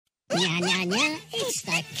Nya, nya, nya, it's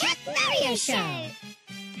the Cat Mario Show!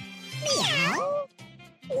 Meow!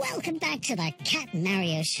 Welcome back to the Cat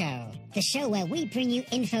Mario Show, the show where we bring you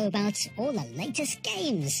info about all the latest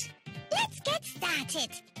games. Let's get started!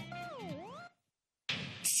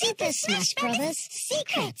 Super Smash Bros.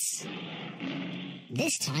 Secrets!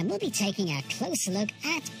 This time we'll be taking a closer look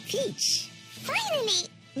at Peach. Finally!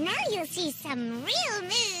 Now you'll see some real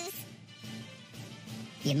moves!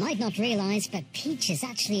 You might not realize, but Peach is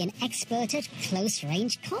actually an expert at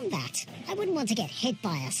close-range combat. I wouldn't want to get hit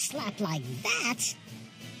by a slap like that.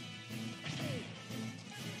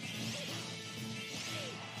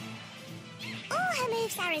 All her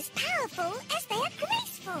moves are as powerful as they are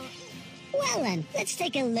graceful. Well then, let's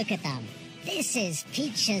take a look at them. This is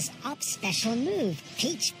Peach's up special move,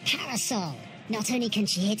 Peach Parasol. Not only can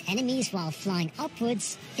she hit enemies while flying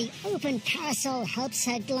upwards, the open parasol helps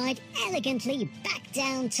her glide elegantly back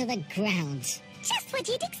down to the ground. Just what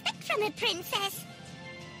you'd expect from a princess.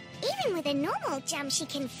 Even with a normal jump, she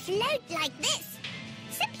can float like this.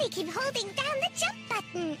 Simply keep holding down the jump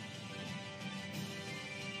button.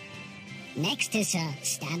 Next is her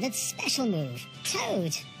standard special move,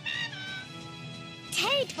 Toad.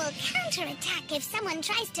 Toad will counter-attack if someone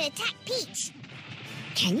tries to attack Peach.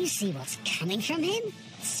 Can you see what's coming from him?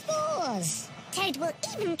 Spores! Toad will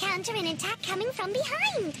even counter an attack coming from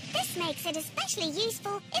behind. This makes it especially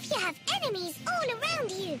useful if you have enemies all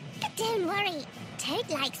around you. But don't worry, Toad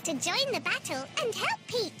likes to join the battle and help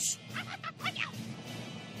Peach.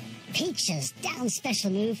 Peach's down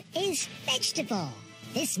special move is Vegetable.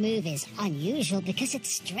 This move is unusual because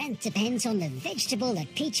its strength depends on the vegetable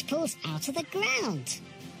that Peach pulls out of the ground.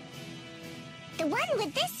 The one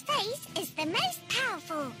with this face is the most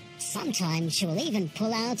powerful. Sometimes she will even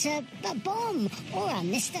pull out a bomb or a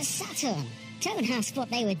Mr. Saturn. Don't ask what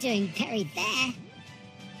they were doing buried there.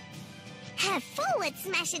 Her forward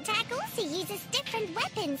smash attack also uses different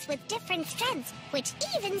weapons with different strengths, which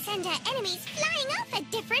even send her enemies flying off at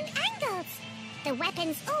different angles. The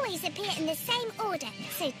weapons always appear in the same order,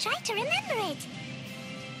 so try to remember it.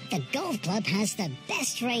 The golf club has the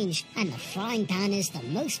best range, and the frying pan is the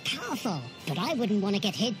most powerful. But I wouldn't want to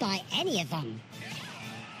get hit by any of them.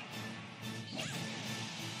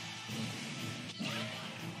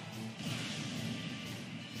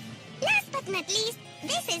 Last but not least,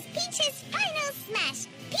 this is Peach's final smash,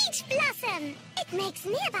 Peach Blossom. It makes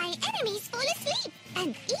nearby enemies fall asleep,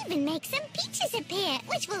 and even makes some peaches appear,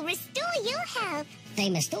 which will restore your health. They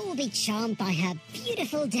must all be charmed by her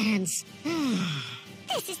beautiful dance.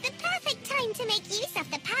 This is the perfect time to make use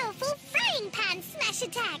of the powerful frying pan smash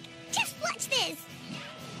attack. Just watch this.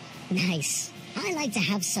 Nice. I like to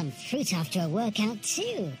have some fruit after a workout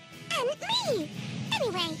too. And me.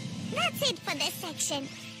 Anyway, that's it for this section.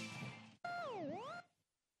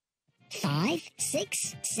 5,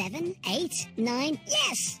 6, 7, 8, 9,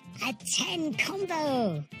 yes! A 10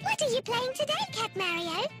 combo! What are you playing today, Cat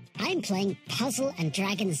Mario? I'm playing Puzzle &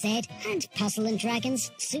 Dragon Z and Puzzle &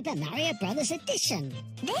 Dragons Super Mario Bros. Edition.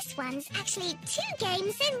 This one's actually 2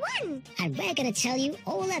 games in one. And we're going to tell you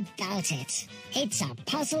all about it. It's a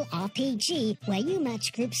puzzle RPG where you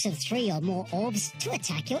match groups of 3 or more orbs to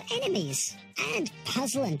attack your enemies. And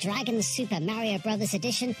Puzzle & Dragons Super Mario Bros.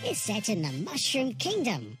 Edition is set in the Mushroom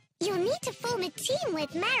Kingdom. You'll need to form a team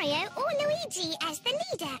with Mario or Luigi as the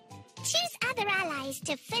leader. Choose other allies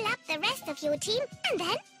to fill up the rest of your team, and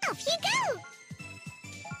then off you go!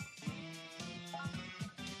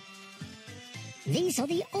 These are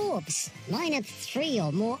the orbs. Line up 3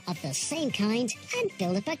 or more of the same kind and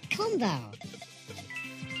build up a combo.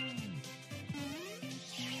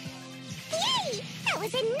 Yay! That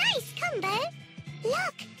was a nice combo!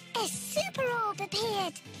 Look! A super orb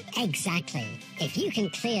appeared! Exactly. If you can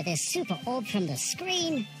clear this super orb from the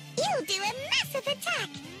screen, you'll do a massive attack!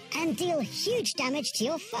 And deal huge damage to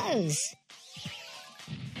your foes.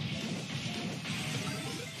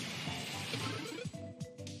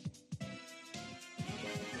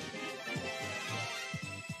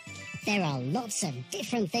 There are lots of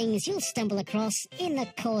different things you'll stumble across in the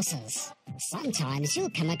courses. Sometimes you'll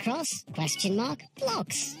come across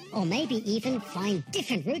blocks, or maybe even find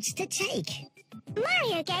different routes to take.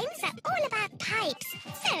 Mario games are all about pipes,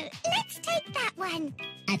 so let's take that one.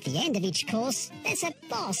 At the end of each course, there's a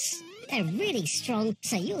boss. They're really strong,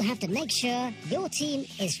 so you'll have to make sure your team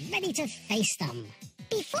is ready to face them.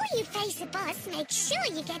 Before you face a boss, make sure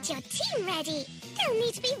you get your team ready. They'll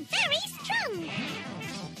need to be very strong.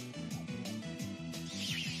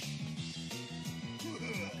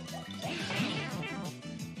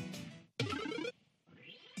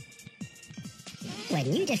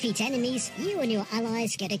 When you defeat enemies, you and your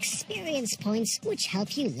allies get experience points which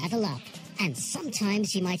help you level up. And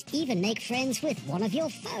sometimes you might even make friends with one of your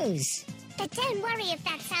foes. But don't worry if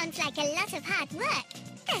that sounds like a lot of hard work.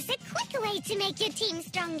 There's a quicker way to make your team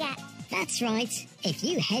stronger. That's right. If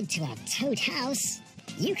you head to a Toad house,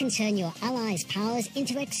 you can turn your allies' powers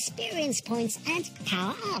into experience points and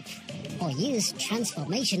power up. Or use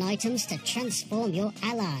transformation items to transform your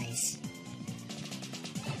allies.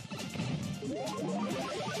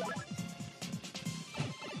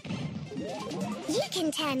 You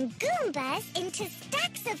can turn Goombas into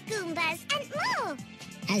stacks of Goombas and more.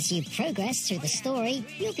 As you progress through the story,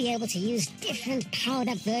 you'll be able to use different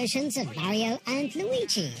powered-up versions of Mario and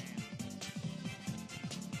Luigi.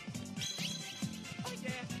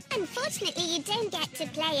 Unfortunately, you don't get to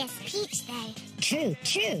play as Peach, though.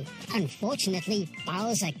 True. Unfortunately,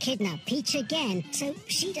 Bowser kidnapped Peach again, so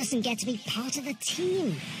she doesn't get to be part of the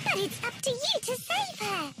team. But it's up to you to save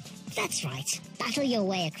her. That's right. Battle your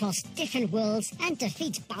way across different worlds and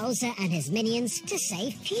defeat Bowser and his minions to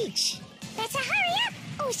save Peach. Better hurry up,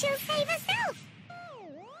 or she'll save herself.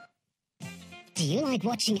 Do you like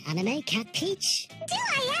watching anime, Cat Peach? Do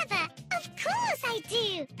I ever? Of course I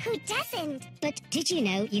do. Who doesn't? But did you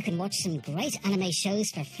know you can watch some great anime shows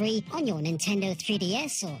for free on your Nintendo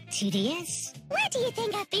 3DS or 2DS? Where do you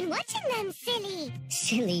think I've been watching them, silly?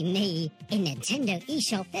 Silly me. In Nintendo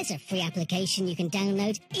eShop, there's a free application you can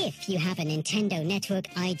download if you have a Nintendo Network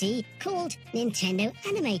ID called Nintendo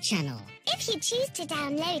Anime Channel. If you choose to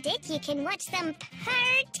download it, you can watch some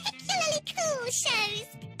particularly cool shows.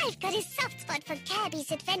 I've got a soft spot for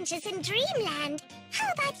Kirby's Adventures in Dreamland.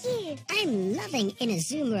 How about you? I'm loving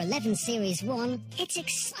Inazuma 11 Series 1. It's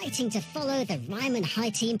exciting to follow the Ryman High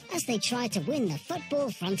team as they try to win the Football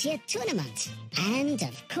Frontier Tournament. And,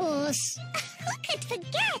 of course... Who could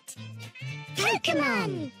forget?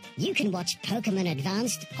 Pokemon! You can watch Pokemon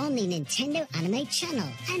Advanced on the Nintendo Anime Channel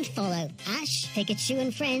and follow Ash, Pikachu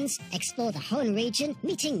and friends explore the whole region,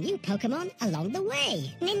 meeting new Pokemon along the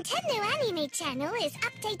way. Nintendo Anime Channel is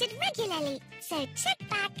updated regularly, so check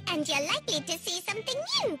back and you're likely to see something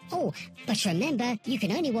new. Oh, but remember, you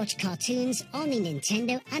can only watch cartoons on the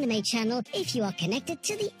Nintendo Anime Channel if you are connected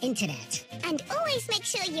to the internet. And always make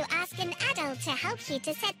sure you ask an adult to help you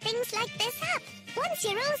to set things like this up. Once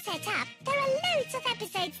you're all set up, there are loads of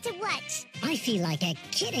episodes to watch. I feel like a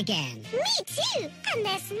kid again. Me too, and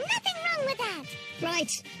there's nothing wrong with that.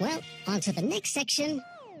 Right, well, on to the next section.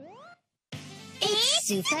 It's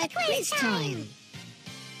Super Quiz Time.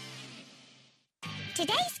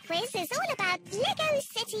 Today's quiz is all about Lego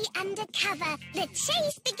City Undercover. The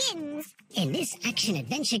chase begins. In this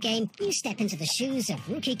action-adventure game, you step into the shoes of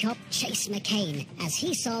rookie cop Chase McCain as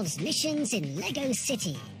he solves missions in Lego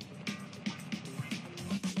City.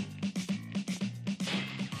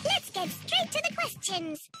 Let's get straight to the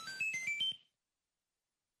questions.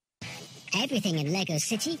 Everything in Lego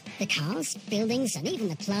City, the cars, buildings and even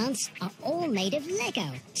the plants are all made of Lego.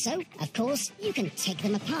 So, of course, you can take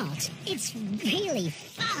them apart. It's really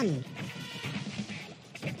fun.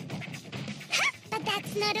 But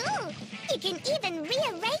that's not all. You can even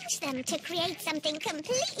rearrange them to create something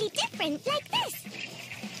completely different like this.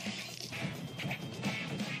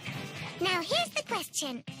 Now here's the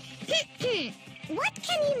question. What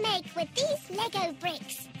can you make with these Lego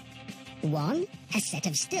bricks? 1, a set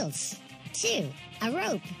of stilts. 2, a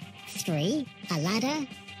rope. 3, a ladder.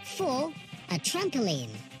 4, a trampoline.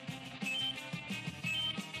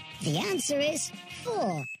 The answer is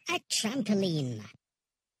 4, a trampoline.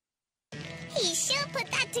 He sure put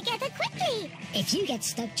that together quickly. If you get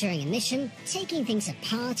stuck during a mission, taking things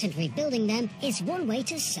apart and rebuilding them is one way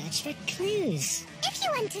to search for clues. If you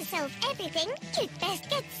want to solve everything, you'd best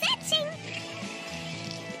get searching.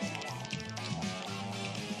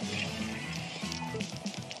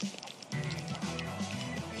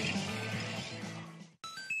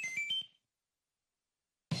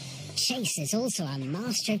 Chase is also a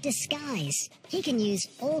master of disguise. He can use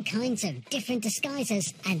all kinds of different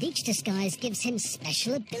disguises, and each disguise gives him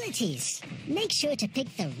special abilities. Make sure to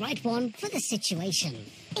pick the right one for the situation.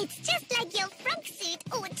 It's just like your frog suit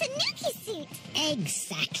or Tanuki suit.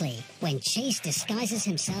 Exactly. When Chase disguises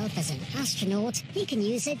himself as an astronaut, he can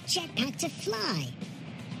use a jetpack to fly.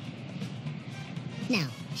 Now,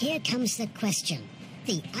 here comes the question.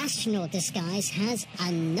 The astronaut disguise has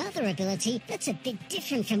another ability that's a bit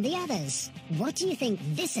different from the others. What do you think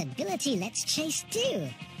this ability lets Chase do?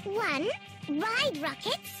 1, ride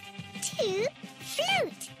rockets. 2,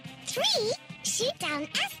 float. 3, shoot down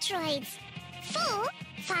asteroids. 4,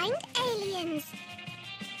 find aliens.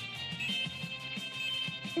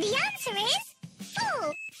 The answer is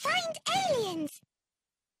 4, find aliens.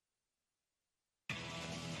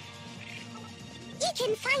 You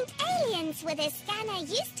can find aliens with a scanner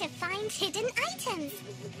used to find hidden items.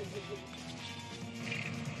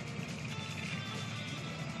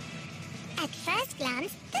 At first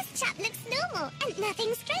glance, this chap looks normal and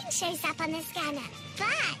nothing strange shows up on the scanner.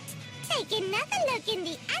 But take another look in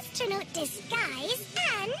the astronaut disguise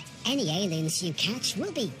and... Any aliens you catch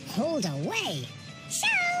will be hauled away.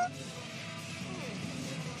 Ciao!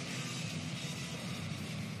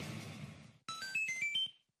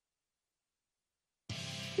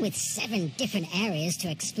 With 7 different areas to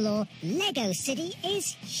explore, Lego City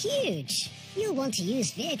is huge. You'll want to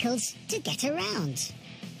use vehicles to get around.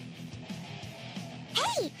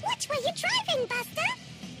 Hey, which way you driving, Buster?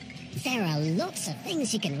 There are lots of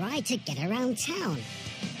things you can ride to get around town.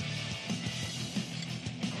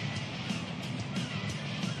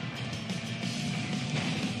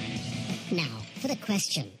 Now, for the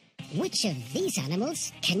question. Which of these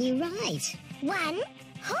animals can you ride? 1,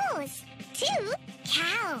 horse. 2,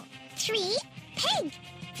 cow. 3, pig.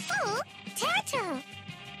 4, turtle.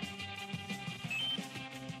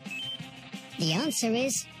 The answer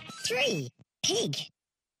is 3, pig.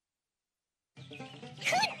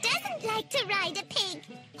 Who doesn't like to ride a pig?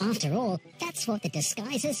 After all, that's what the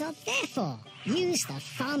disguises are there for. Use the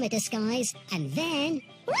farmer disguise and then...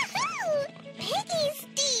 Woohoo! Piggy's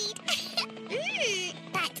steed!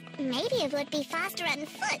 But maybe it would be faster on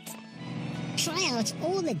foot. Try out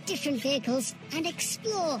all the different vehicles and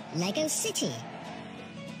explore Lego City.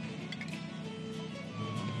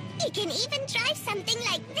 You can even drive something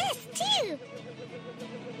like this, too.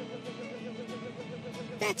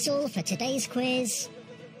 That's all for today's quiz.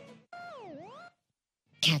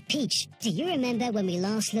 Cat Peach, do you remember when we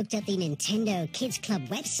last looked at the Nintendo Kids Club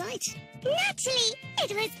website? Naturally,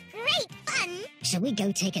 it was great fun. Shall we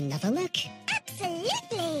go take another look?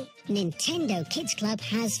 Absolutely. Nintendo Kids Club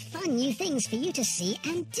has fun new things for you to see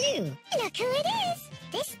and do. Look who it is.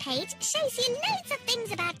 This page shows you loads of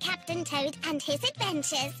things about Captain Toad and his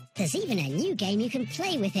adventures. There's even a new game you can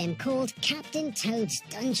play with him called Captain Toad's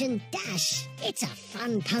Dungeon Dash. It's a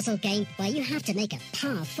fun puzzle game where you have to make a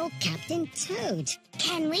path for Captain Toad.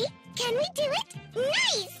 Can we? Can we do it?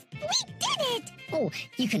 Nice! We did it! Oh,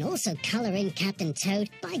 you can also colour in Captain Toad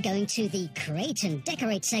by going to the Create and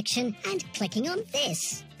Decorate section and clicking on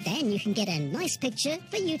this. Then you can get a nice picture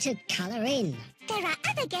for you to colour in. There are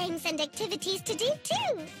other games and activities to do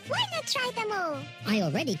too. Why not try them all? I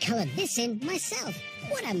already coloured this in myself.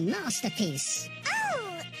 What a masterpiece.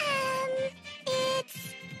 Oh,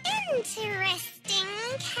 it's interesting,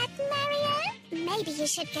 Cat Mario. Maybe you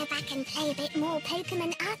should go back and play a bit more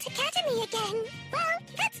Pokemon Art Academy again. Well,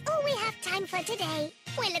 that's all we have time for today.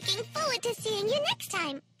 We're looking forward to seeing you next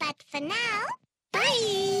time. But for now,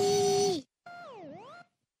 bye!